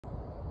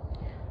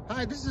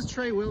Hi, this is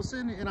Trey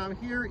Wilson, and I'm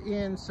here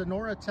in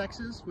Sonora,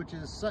 Texas, which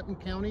is Sutton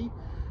County.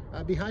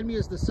 Behind me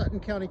is the Sutton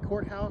County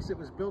Courthouse. It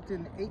was built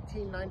in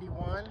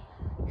 1891.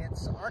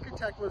 Its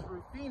architect was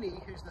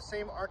Ruffini, who's the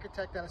same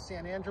architect out of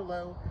San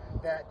Angelo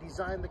that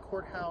designed the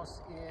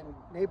courthouse in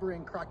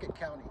neighboring Crockett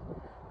County.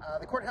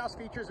 The courthouse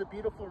features a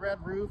beautiful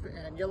red roof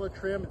and yellow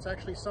trim. It's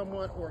actually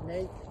somewhat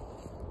ornate.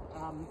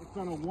 It's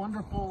on a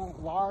wonderful,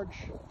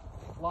 large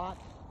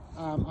lot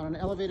on an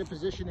elevated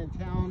position in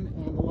town,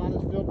 and the lot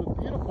is filled with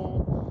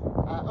beautiful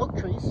oak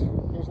trees.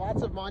 There's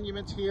lots of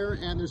monuments here,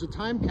 and there's a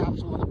time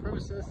capsule on the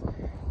premises.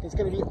 It's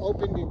going to be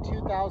opened in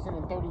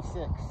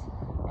 2036.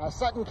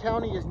 Sutton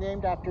County is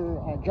named after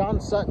John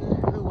Sutton,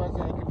 who was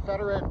a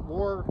Confederate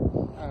war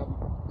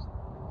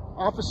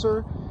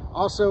officer,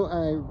 also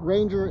a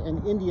ranger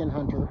and Indian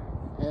hunter.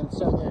 And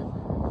so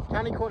the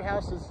county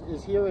courthouse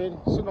is here in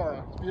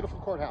Sonora. It's a beautiful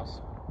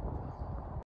courthouse.